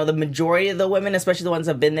the majority of the women, especially the ones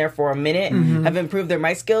that have been there for a minute, have improved their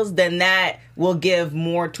mic skills, then that will give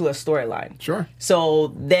more to a storyline. Sure.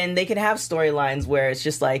 So then they can have storylines where it's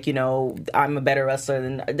just like, I'm a better wrestler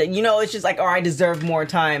than, it's just like, I deserve more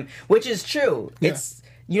time, which is true. Yeah. It's,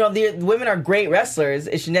 the women are great wrestlers.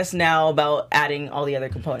 It's just now about adding all the other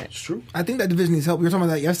components. It's true. I think that division needs help. We were talking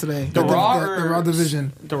about that yesterday. The Raw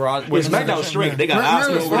division. The Raw. It's SmackDown straight. They got Right, Asuka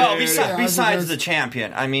right, over Well, there. besides the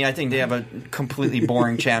champion, I mean, I think they have a completely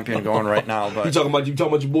boring champion going right now. But You talking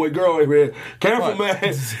about your boy girl right here. Careful, man.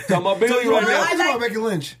 Talking about Bailey right now. I like Becky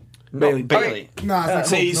Lynch. Bailey. Nah, it's not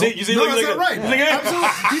See, you see, no, look, that's look, not right. look at-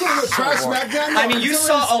 Absolutely. You want to trash SmackDown? No, I mean, you until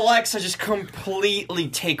saw it's- Alexa just completely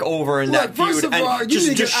take over in Look, that feud first of all, and you just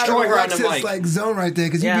need to get out destroy of her on the Alexa's mic. zone right there,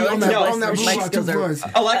 because you Yeah, be on that Alexa blue mic bar too skills are- close.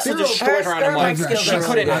 Alexa Zero- destroyed her on the her mic. mic skills She are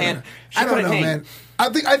couldn't really hang. I don't know, man.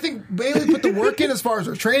 I think Bayley put the work in as far as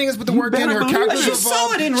her training has put the work in. Her character's She's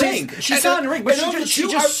solid in ring. She's solid in ring, but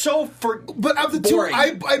she's just so But of the boring.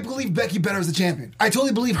 two, I believe Becky better as a champion. I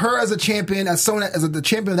totally believe her as a champion, as the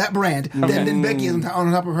champion of that brand, than Becky is on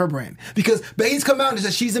top of her brand. Because Becky's come out and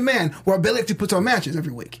says she's a man, while Bayley actually puts on matches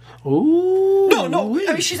every week. Ooh. No.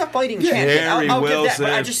 I mean, she's a fighting champion. I'll well give that. said.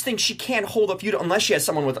 But I just think she can't hold a feud unless she has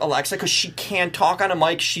someone with Alexa, because she can't talk on a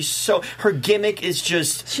mic. Her gimmick is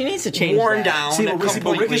just she needs to change worn that. down. See,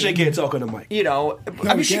 but Ricochet can't talk on the mic. You know,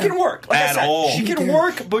 I mean, she can work. Like At I said, all. she can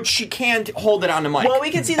work, but she can't hold it on the mic. Well,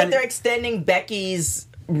 we can see that they're extending Becky's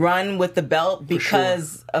run with the belt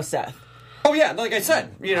because of Seth. Oh yeah, like I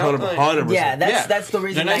said, you know, 100%. Yeah, that's the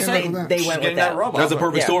reason they went with that. That's a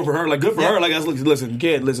perfect storm for her. Like, good for her. Like, listen,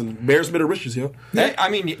 kid, embarrassment of riches here. I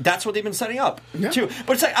mean, that's what they've been setting up too.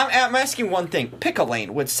 But it's like I'm asking one thing: pick a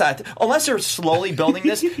lane with Seth. Unless they're slowly building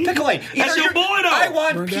this, pick a lane. That's your boy, though. I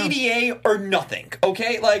want PDA or nothing.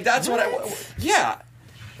 Okay, like that's what I want. Yeah.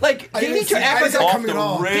 Like, they need to act like off the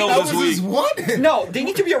rails this week. What? No, they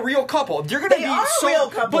need to be a real couple. They're going to be a real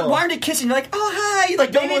couple. But why aren't they kissing? You're like, oh, hi.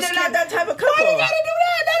 Like, Maybe they're not that type of couple. Why do you gotta do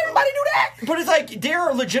that? Not everybody do that. But it's like, they're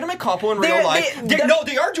a legitimate couple in real life. They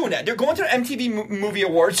are doing that. They're going to the MTV Movie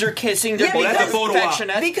Awards. They're kissing. They're being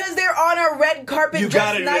affectionate. Because they're on a red carpet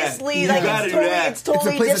dressed nicely. Like, it's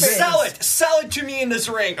totally different. Sell it to me in this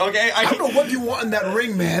ring, okay? I don't know what you want in that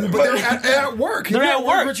ring, man, but they're at work. They're at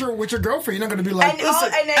work. With your girlfriend. You're not going to be like,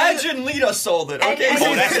 Edge and Lita sold it, okay?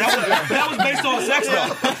 That was based on sex,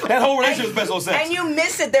 though. That whole relationship was based on sex. And you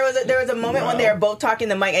miss it. There was a moment when they were both talking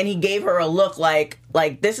to Mike, and he gave her a look like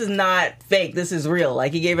this is not fake. This is real.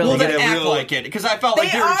 Like, he gave her. Well, then act like it, because I felt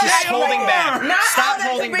like they were just holding back. Not Stop all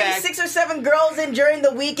holding to bring back. 6 or 7 girls in during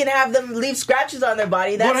the week and have them leave scratches on their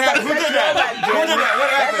body. That's What happened? Who did that? Who did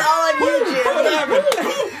that? That's all on you, Jim. What happened?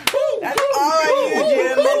 That's all on you,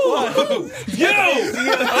 Jim.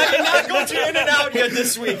 I did not go to In-N-Out yet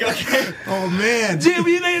this week, okay? oh, man. Jim,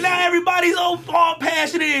 not everybody's all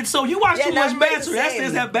passionate. So you watch too much Bachelor.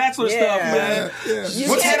 That's that Bachelor stuff, man.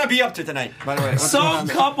 What's Hannah be up to tonight, by the way? Some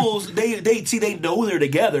couples, they know they're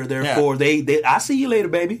together. Therefore, I see you later,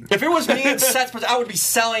 baby. If it was me and Seth, I would be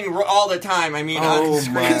selling all the time. I mean,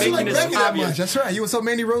 making this obvious. That's right. You would sell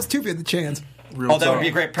Mandy Rose too if you had the chance. That would be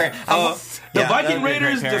a great pairing. The Viking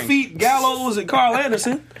Raiders defeat Gallows and Carl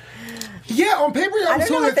Anderson. Yeah, on paper, I was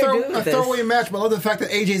totally a this. throwaway match, but I love the fact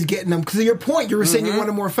that AJ's getting them. Because to your point, you were saying you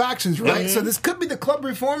wanted more factions, right? So this could be the club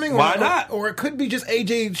reforming. Why not? Or it could be just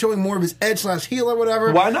AJ showing more of his edge/heel or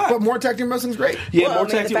whatever. Why not? But more tag team wrestling's great. Yeah, Well, more I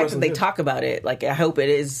mean, tag the team fact wrestling. that they talk about it, like, I hope it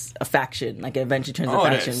is a faction. Like, it eventually turns a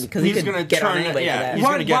faction. Because he's going to get on anybody for that. He's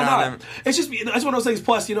going to get on them. It's one of those things.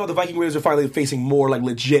 Plus, the Viking Raiders are finally facing more like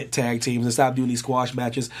legit tag teams and stop doing these squash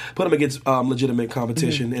matches. Put them against legitimate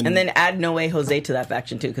competition. And then add No Way Jose to that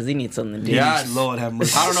faction, too, because he needs something to do. Yeah, Lord have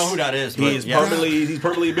mercy. I don't know who that is. But He's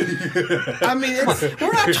permanently busy. I mean,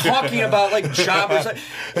 we're not talking about like jobbers.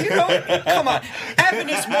 Come on. Evan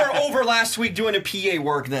is more over last week doing a PA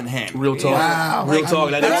work than him. Real talk. Wow. Real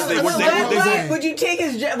talk. Would you take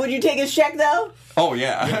his check, though? Oh,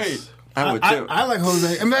 yeah. Yes. I would too. I like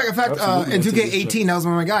Jose. In fact, in 2K18, that was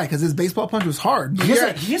my guy because his baseball punch was hard. He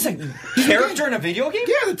is a character in a video game?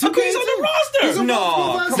 Yeah, the 2K18. He's on the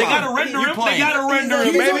roster. They got to render him. They got to render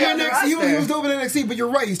him. He was dope in NXT, but you're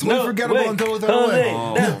right. He's totally forgettable and totally thrown away.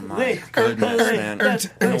 Oh, my goodness, man.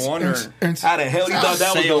 No wonder. How the hell you thought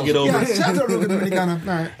that was going to get over? Yeah, shout out to the Dominicana. All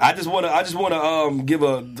right. I just want to give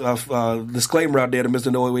a disclaimer out there to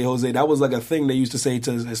Mr. No Way Jose. That was like a thing they used to say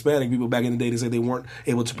to Hispanic people back in the day to say they weren't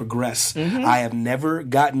able to progress. I have never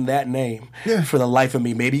gotten that name for the life of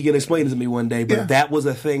me. Maybe you can explain it to me one day, but that was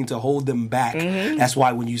a thing to hold them back. That's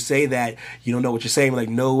why when you say that, you don't know what you're saying. Like,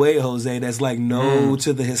 no way, Jose. That's like no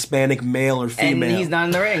to the Hispanic male or female. And he's not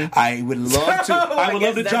in the ring. I would love to. I would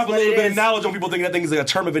love to drop a little bit of knowledge on people thinking that thing is like a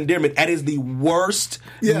term of endearment. That is the worst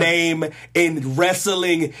name in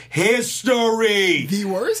wrestling history. The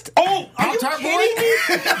worst? Oh, are you kidding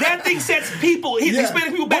me? That thing sets people, Hispanic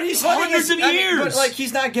people back hundreds of years. But like,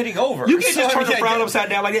 he's not getting over. You can't just turn the frown upside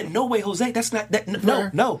down like that. No way, Jose. That's not that. No.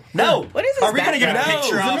 What is his Are we going to get a background?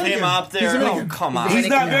 picture of him up there? Oh, come on. He's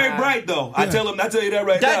not very bright, though. I tell you that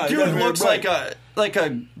right now. That dude looks like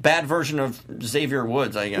a bad version of Xavier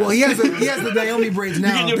Woods, I guess. Well, he has the Naomi braids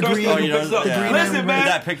now. The green. Listen, man.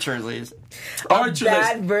 That picture, at least.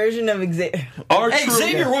 Bad version of Xavier. Hey,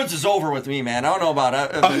 Xavier Woods is over with me, man. I don't know about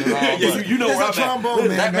it. You know where I'm at. Trombone,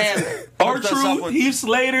 man. That man. R-Truth, Heath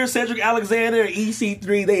Slater, Cedric Alexander, and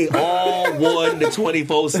EC3, they all won the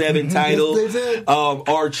 24/7 title. Yes, they did.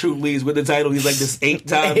 R-Truth leads with the title. He's like this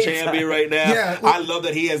 8-time champion right now. Yeah. I love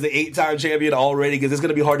that he has the 8-time champion already because it's going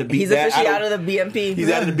to be hard to beat He's that. officially out of the BMP.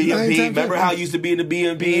 He's out of in the BMP. Remember how he used to be in the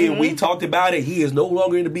BMP, and we talked about it. He is no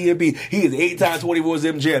longer in the BMP. He is 8-time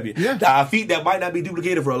 24/7 champion. Yeah. A feat that might not be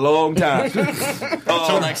duplicated for a long time.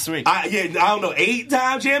 Until next week. I don't know.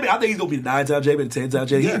 8-time champion. I think he's gonna be the 9-time champion, 10-time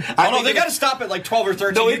champion. They got to stop at like 12 or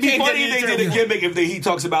 13. No, it'd be funny if they did a gimmick if he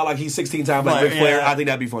talks about like he's 16 times like Ric Flair. I think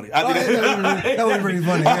that'd be funny. That would be pretty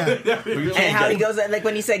funny. Yeah. And how he goes like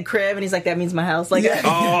when he said crib, and he's like, that means my house. Like,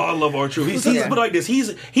 I love R-Truth. He's but like this.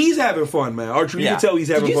 He's having fun, man. R-Truth, you can tell he's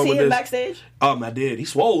having fun with this. Did you see him backstage? I did. He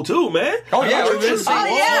swole too, man. Oh yeah, I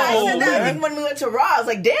said that. I think when we went to Raw, I was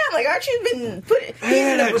like, damn, like R-Truth's been put. He's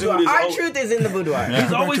in the boudoir. R-Truth is in the boudoir.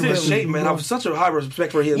 He's always in shape, man. I have such a high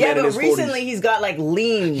respect for him. Yeah, but recently he's got like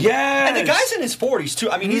lean. Yeah, and the guy's in his 40s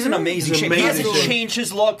too. I mean, he's in amazing shape. He hasn't changed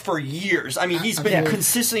his look for years. I mean, he's been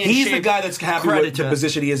consistently in shape. He's the guy that's happy with the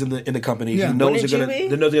position he is in the company. He knows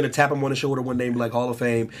they're gonna tap him on the shoulder one day and be like Hall of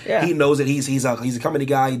Fame. Yeah. He knows that he's a company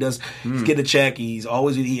guy. He's getting a check. He's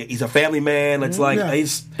always he's a family man. It's like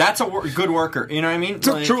that's a good worker. You know what I mean?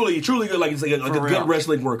 Like, truly good. Like it's like a good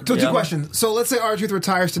wrestling worker. So 2 questions. So let's say R-Truth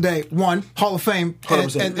retires today. 1, Hall of Fame.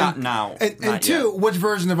 100%. Not now. And 2, which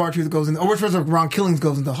version of R-Truth goes in, or which version of Ron Killings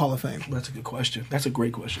goes into Hall of Fame? That's a good question. That's a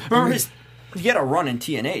great question. Remember he had a run in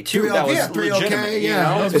TNA too. That was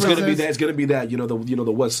legitimate. It's gonna be that. It's gonna be that. You know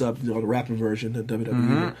the what's up. The rapping version of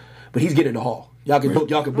WWE. But he's getting the Hall. Y'all can book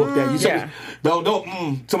that.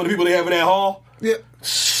 Some of the people they have in that Hall. Yeah.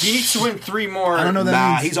 He needs to win 3 more. I don't know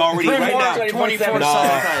that means. He's already right now 24/7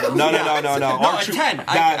 titles. No.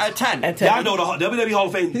 A 10. A 10. Y'all know the WWE Hall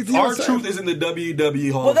of Fame. R-Truth is in the WWE Hall of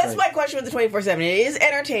Fame. Well, that's my question with the 24/7. It is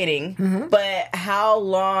entertaining, but how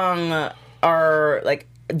long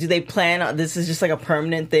do they plan on this? Is just like a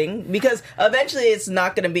permanent thing? Because eventually it's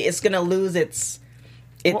not going to be. It's going to lose its.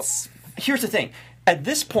 Well, here's the thing. At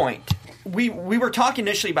this point, we were talking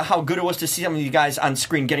initially about how good it was to see some of you guys on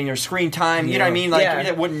screen getting their screen time. You know what I mean? Like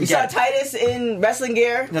it wouldn't. You saw Titus in wrestling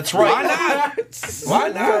gear. That's right. Why not? Why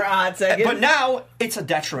not? For a hot second. But now it's a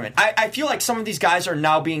detriment. I feel like some of these guys are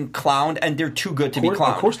now being clowned, and they're too good to be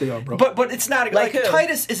clowned. Of course they are, bro. But it's not like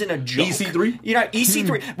Titus isn't a joke. EC3. You know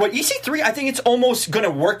EC3. Well, EC3, I think it's almost going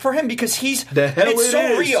to work for him because it's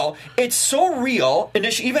so real. It's so real. And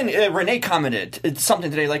even Renee commented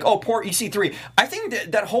something today like, "Oh, poor EC3." I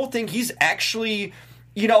think that whole thing, he's actually,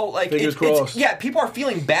 fingers crossed. People are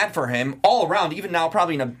feeling bad for him all around, even now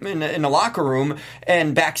probably in a locker room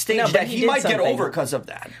and backstage that he might get over because of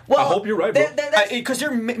that. Well, I hope you're right, bro. Because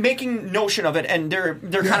they're making notion of it and they're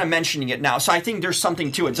kind of mentioning it now. So I think there's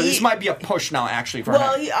something to it. So this might be a push now actually for him.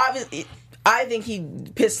 Well, I think he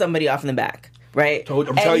pissed somebody off in the back. Right? I'm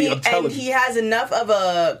telling you. He has enough of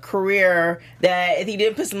a career that if he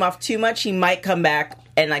didn't piss him off too much, he might come back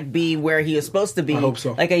and be where he was supposed to be. I hope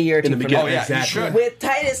so. Like a year or two from now. Oh, yeah, exactly. With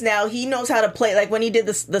Titus now, he knows how to play. Like when he did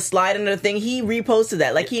the slide under the thing, he reposted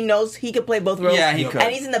that. Like he knows he could play both roles. Yeah, he could.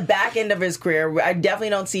 And he's in the back end of his career. I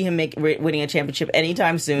definitely don't see him winning a championship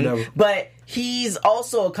anytime soon. Never. But he's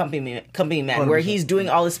also a company man 100%. Where he's doing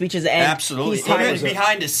all the speeches and absolutely even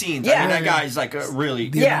behind the scenes. Yeah. I mean, that guy's like really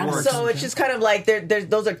works. So it's just kind of like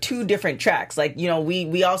those are 2 different tracks. Like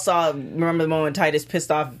we all saw. Remember the moment when Titus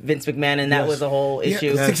pissed off Vince McMahon and that was a whole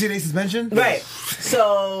issue. 60-day suspension. Right.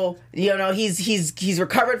 So he's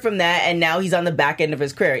recovered from that and now he's on the back end of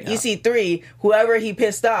his career. EC3, whoever he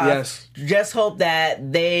pissed off, just hope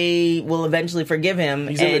that they will eventually forgive him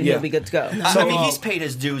and he'll be good to go. I mean, he's paid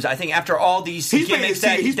his dues. I think after all these gimmicks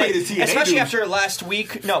he's paid his TNA especially dues. After last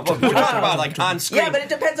week. No, but we're talking about like on screen. Yeah, but it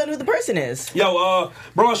depends on who the person is. Yo,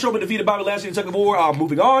 Braun Strowman defeated Bobby Lashley in Tug of War.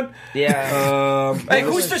 Moving on. Yeah. Hey,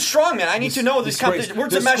 who's the strong man? I need to know this competition.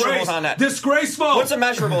 What's the measurables on that? Disgraceful. What's the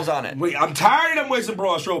measurables on it? Wait, I'm tired of wasting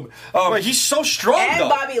Braun Strowman. Wait, he's so strong and though.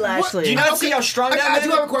 Bobby Lashley. Do you not see how strong that man is? I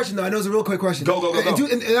do have a question though. I know it's a real quick question. Go. And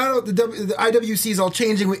I know the IWC is all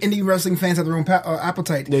changing with indie wrestling fans have their own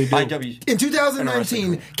appetite. They do. In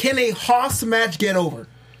 2019, can a Hoss match get over?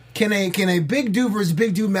 Can a big dude versus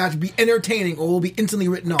big dude match be entertaining or will be instantly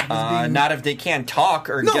written off? Not if they can't talk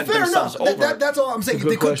or get themselves over. That's all I'm saying. If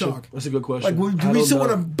they could talk. That's a good question. Like, do we still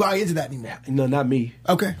want to buy into that anymore? No, not me.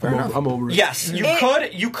 Okay, fair enough. I'm over it. Yes,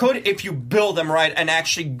 you could if you build them right and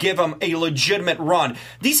actually give them a legitimate run.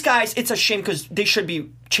 These guys, it's a shame because they should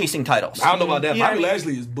be chasing titles. I don't know about that. Bobby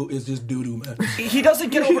Lashley is just doo-doo, man. He doesn't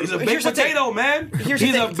get over. He's a baked potato, man.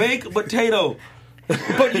 He's a baked potato.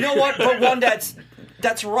 But you know what? But one that's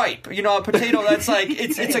ripe. You know, a potato that's like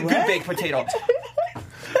it's a good baked potato.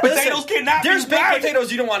 Potatoes cannot. There's baked potatoes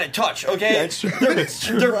you don't want to touch. Okay, that's true.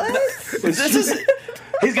 This is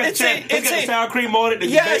He's got the sour cream on it.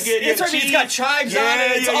 Yes, it's right. It's got chives on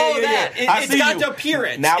it. It's all of that. It's got the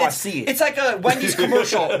appearance. Now I see it. It's like a Wendy's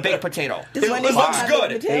commercial baked potato. Does It Wendy's looks have good.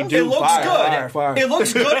 baked potatoes? It looks good. Fire. It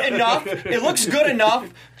looks good enough. It looks good enough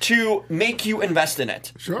to make you invest in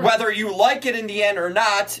it. Sure. Whether you like it in the end or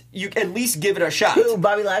not, you at least give it a shot. Who,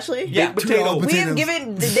 Bobby Lashley? Yeah. Potato. We have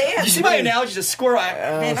given. They have. You see my analogy to squirrel?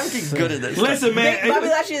 Man, I'm getting good at this. Listen, man. Bobby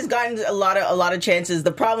Lashley has gotten a lot of chances.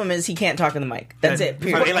 The problem is he can't talk in the mic. That's it.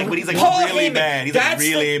 Period. Like when he's like Paul really Heyman. bad. He's That's like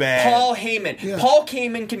really bad. Paul Heyman. Yeah. Paul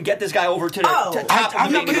Heyman can get this guy over to the top I'm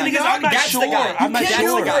of the not main kidding, event. I'm not That's sure. the guy. I'm not Can't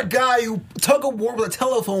sure. do it for a guy who tug a war with a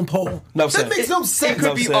telephone pole. No, that sir. makes no sense. It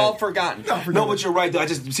could be upset. all forgotten. No, but you're right, though. I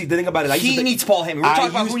just see the thing about it. He needs Paul Heyman. We're talking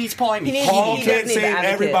about who needs Paul Heyman. Paul He can't does need save the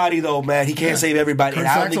advocate. everybody, though, man. He can't save everybody. And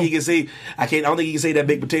I don't think Factual. he can save. I don't think he can save that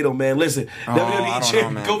big potato, man. Listen, I don't WWE know,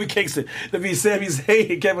 champion man. Kofi Kingston. WWE Sami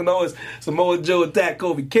Zayn and Kevin Owens, Samoa Joe attack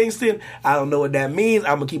Kofi Kingston. I don't know what that means.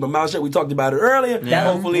 I'm gonna keep my mouth shut. We talked about it earlier. That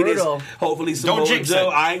was Hopefully, brutal. hopefully Samoa jinx Joe.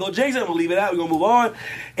 it. I ain't gonna jinx it. I'm gonna leave it out. We're gonna move on.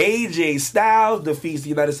 AJ Styles defeats the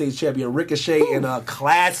United States champion Ricochet in a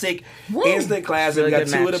classic, instant classic. Really We got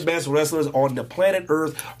good two of match. the best wrestlers on the planet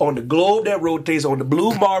Earth, on the globe that rotates, on the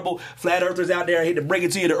blue marble. Flat earthers out there, I hate to break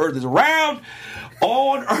it to you, the earth is round.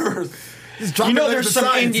 On Earth. You know there's some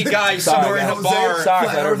indie guys somewhere in the bar.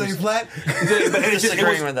 Flat Earth ain't flat.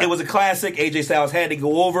 It was a classic. AJ Styles had to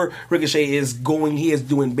go over. Ricochet he is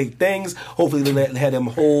doing big things. Hopefully they let him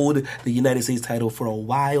hold the United States title for a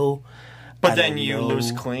while. But I then don't you know.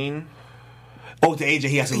 lose clean. Oh, to AJ,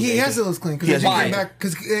 he has to lose. He AJ. has to lose clean because Yes, AJ why? came back.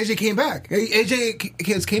 Because AJ came back.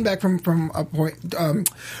 AJ came back from a point.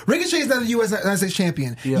 Ricochet is not the United States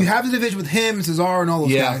champion. Yeah. You have the division with him, Cesaro, and all those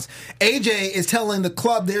Yeah. guys. AJ is telling the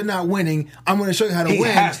club they're not winning. I'm going to show you how to He win.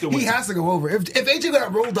 has to win. He has to go over. If AJ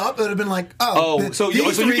got rolled up, it would have been like, So you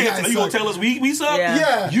gonna tell us we suck? Yeah.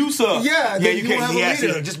 Yeah. You suck. Yeah, then you you won't can't. have a Yeah, see,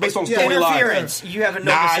 leader. just based on Yeah. storyline. Interference. You have a no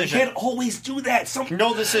Nah, you decision. can't always do that.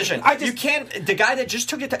 No decision. You can't. The guy that just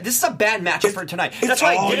took it. This is a bad matchup for tonight. That's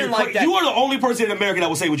why I didn't like that. You are the only person in America that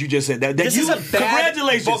will say what you just said. That This you, is a bad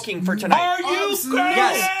congratulations. booking for tonight. Are you? Absolutely.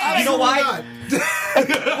 Yes. You know why?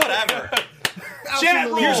 Absolutely Whatever. Chat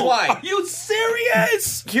room. Here's why. Are you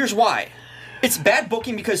serious? Here's why. It's bad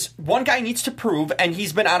booking because one guy needs to prove, and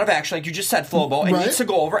he's been out of action, like you just said, Flobo, and Right. needs to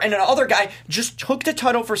go over, and another guy just took the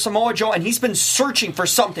title for Samoa Joe, and he's been searching for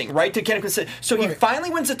something, right, to get him considered. So he Right.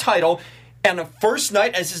 finally wins the title. And the first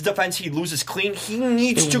night, as his defense, he loses clean. He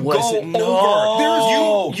needs to go wasn't-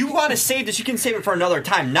 no. over. You want to save this? You can save it for another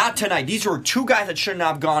time. Not tonight. These were two guys that shouldn't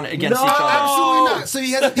have gone against each other. Absolutely not. So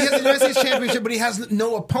he has the United States Championship, but he has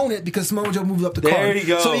no opponent because Samoa Joe moved up the card. There you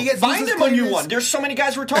go. So he gets Find loses him a new cleanness. one. There's so many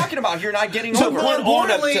guys we're talking about here not getting So over. going on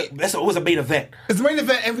importantly- it was a main event. It's the main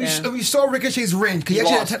event, and we saw Ricochet's ring because he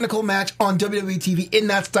actually had a lost. technical match on WWE TV in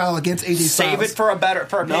that style against AJ Styles. Save it for a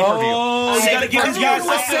pay-per-view. No, you Save gotta it give for these a guys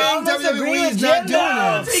Everyone something. was saying WWE is not doing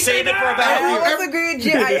that. Save it for a I better almost agree with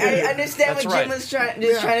Jim. I understand That's what Jim right. was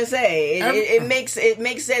trying to say. It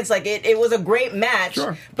makes sense. Like it was a great match,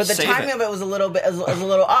 Sure. but the Save timing it. of it was a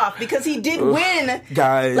little off because he did win,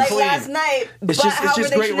 Guys. like Clean. last night. It's but just however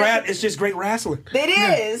they should have- It's just great wrestling. It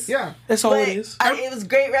is. Yeah. That's all But it is. it was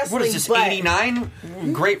great wrestling. What is this, but 89?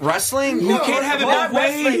 Great wrestling? You can't have it Not both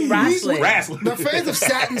ways. wrestling. Wrestling. The fans have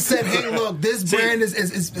sat and said, "Hey, look, this brand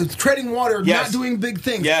is treading water, Yes. not doing big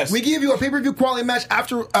things. Yes. We give you a pay-per-view quality match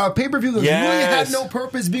after a pay-per-view that really Yes. had no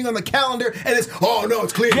purpose being on the calendar, and it's no,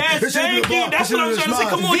 it's clean. Yes, It shouldn't be thank a block. you. That's It what I'm shouldn't trying to say. be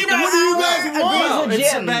Come on, a you smile. guys- What do you guys want? agrees with It's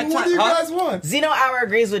a Jim. bad What do you time. guys want? Zeno Hour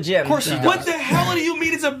agrees with Jim. Of course he does. What the hell do you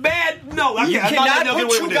mean it's a bad? No, I You can't. I'm cannot not gonna put get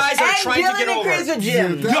away two with guys this. that are And trying to Dylan get over. agrees with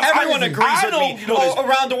Jim. Yeah. Everyone agrees I with don't me. know this.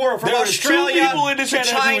 Around the world, from There is two Australia people in this to chat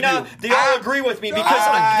that agree with China, you. they all agree with me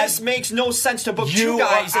because this makes no sense to book You two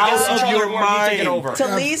guys are against out each of other your who need to mind. get over.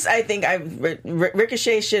 Talise, I think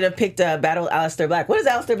Ricochet should have picked Battle Aleister Black. What is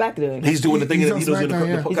Aleister Black doing? He's doing the thing He's that on he does in SmackDown,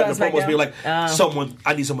 yeah. the He's cutting the on promos, being like, SmackDown.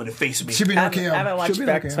 I need someone to face me. Should be I no KO. haven't watched Should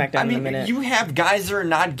be no KO. SmackDown I in a mean, minute. you have guys that are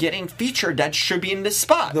not getting featured that should be in this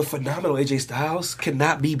spot. The phenomenal AJ Styles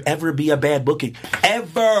cannot ever be a bad booking.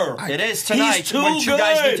 Ever. It is tonight He's too when two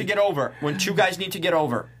guys good. need to get over. When two guys need to get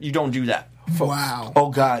over, you don't do that. Wow. Oh,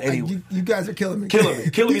 God. Anyway. You guys are killing me. Killing me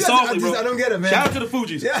You guys- softly, bro. I don't get it, man. Shout out to the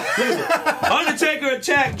Fugees. Yeah. Listen, Undertaker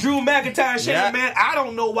attacked Drew McIntyre, Shane Yeah. McMahon. I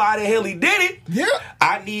don't know why the hell he did it. Yeah.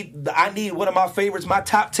 I need one of my favorites, my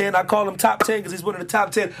top 10. I call him top 10 because he's one of the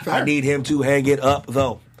top 10. Fair. I need him to hang it up,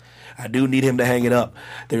 though. I do need him to hang it up.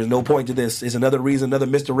 There's no point to this. It's another reason, another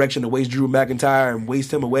misdirection to waste Drew McIntyre and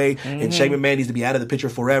waste him away. And Shane McMahon needs to be out of the picture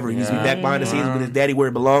forever. He needs to be back behind the scenes with his daddy where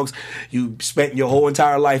it belongs. You spent your whole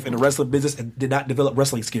entire life in the wrestling business and did not develop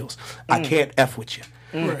wrestling skills. I can't F with you.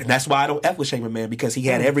 And that's why I don't F with Shane McMahon, because he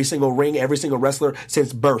had every single ring, every single wrestler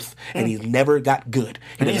since birth, and he's never got good.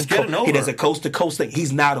 He's getting over. He does a coast-to-coast thing.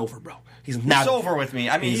 He's not over, bro. He's over with me.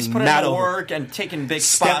 I mean, he's putting in the work and taking big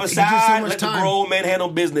spots. Step aside, let the grown man handle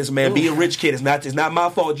business, man. Be a rich kid. It's not my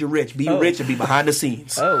fault you're rich. Be rich and be behind the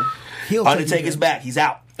scenes. Undertaker's back. He's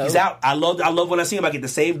out. He's out. I love when I see him. I get the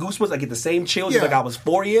same goosebumps. I get the same chills. Like I was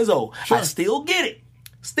 4 years old. I still get it.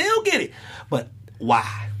 But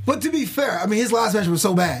why? But to be fair, I mean, his last match was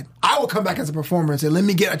so bad. I will come back as a performer and say, let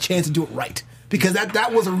me get a chance to do it right. Because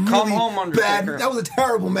that was a really bad, that was a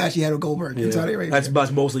terrible match he had with Goldberg in Saudi Arabia.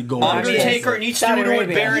 That's mostly Goldberg. Undertaker needs to do it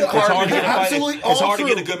with Baron Corbin. It's hard to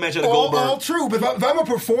get a good match out of Goldberg. All true, but if I'm a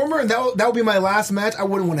performer and that would be my last match, I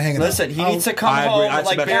wouldn't want to hang it out. Listen, he needs to come home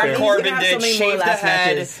like Baron Corbin did, shave the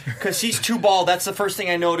head, because he's too bald. That's the first thing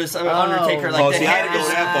I noticed. Undertaker, like the hair is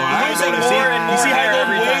losing more and more. You see how he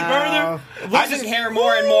goes way further? Losing hair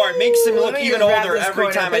more and more. It makes him look even older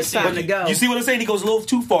every time I see him. You see what I'm saying? He goes a little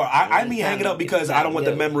too far. I mean hanging up because I don't want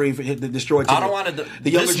the memory for him to destroy. I don't want the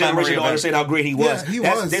younger generation to understand how great he was. Yeah, he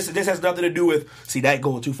was. This has nothing to do with, see, that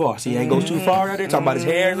going too far. See, that goes too far right there. Talking about his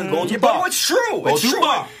hair, going too far. But it's true. It's true.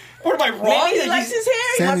 What am I wrong? Maybe he likes his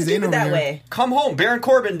hair. He wants to keep it that way. Come home. Baron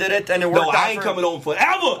Corbin did it, and it worked out. No, I ain't coming home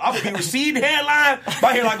forever. I'm going to be receding hairline.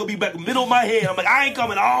 My hairline going to be back in the middle of my head. I'm like, I ain't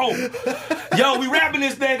coming home. Yo, we wrapping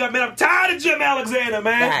this thing up, man. I'm tired of Jim Alexander,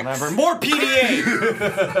 man. More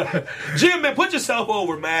PDA. Jim, man, put yourself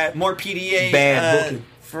over, man. More PDA. Bad booking.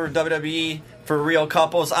 For WWE. For Real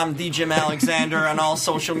Couples, I'm D. Jim Alexander on all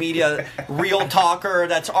social media. Real Talker,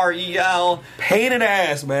 that's REL. Pain in the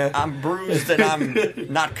ass, man. I'm bruised and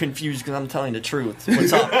I'm not confused because I'm telling the truth.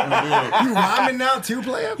 What's up? You rhyming now too,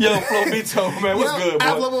 player? Yo, Flobito, man. What's good, boy?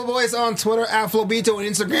 Flobito Voice on Twitter, Flobito on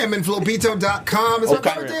Instagram, and Flobito.com. It's my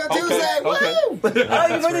birthday on Tuesday. Woo! Oh,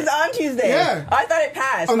 your birthday's on Tuesday? Yeah. Oh, I thought it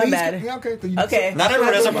passed. My bad. Okay. Not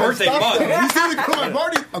everyone has a birthday month. You see the card,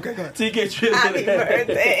 Marty? Okay, go ahead. TK Happy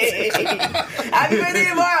birthday. Happy birthday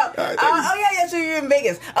tomorrow. Yeah, so you're in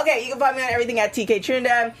Vegas. Okay, you can find me on everything at TK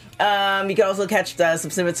Trinidad. You can also catch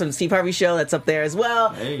some snippets from the Steve Harvey Show. That's up there as well.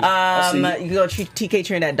 Hey, you can go to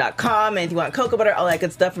tktrinidad.com, and if you want cocoa butter, all that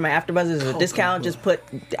good stuff from my AfterBuzz, there's a discount. Just put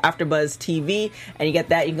AfterBuzz TV, and you get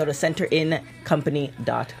that. You can go to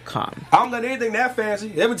centerincompany.com. I don't got anything that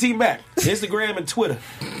fancy. Every team back. Instagram and Twitter.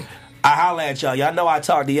 I holla at y'all. Y'all know I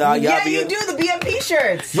talk to y'all. Yeah, you do the BMP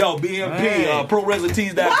shirts. Yo, BMP,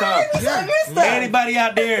 ProWrestlingTees.com. Why are your stuff? Anybody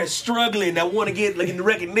out there struggling that want to get like the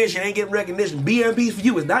recognition, ain't getting recognition, BMP for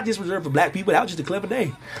you. It's not just reserved for black people. That was just a clever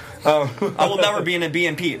name. I will never be in a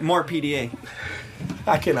BMP. More PDA.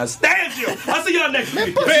 I cannot stand you. I'll see y'all next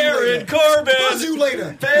week. Baron Corbin. Buzz you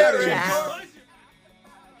later. Baron Corbin.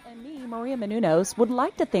 And me, Maria Menounos, would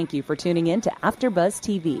like to thank you for tuning in to AfterBuzz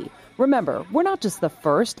TV. Remember, we're not just the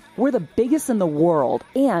first, we're the biggest in the world,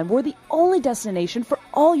 and we're the only destination for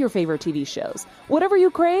all your favorite TV shows. Whatever you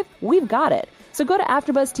crave, we've got it. So go to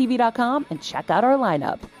AfterBuzzTV.com and check out our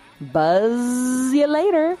lineup. Buzz you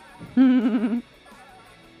later. The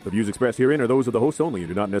views expressed herein are those of the hosts only and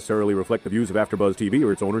do not necessarily reflect the views of AfterBuzz TV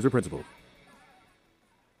or its owners or principals.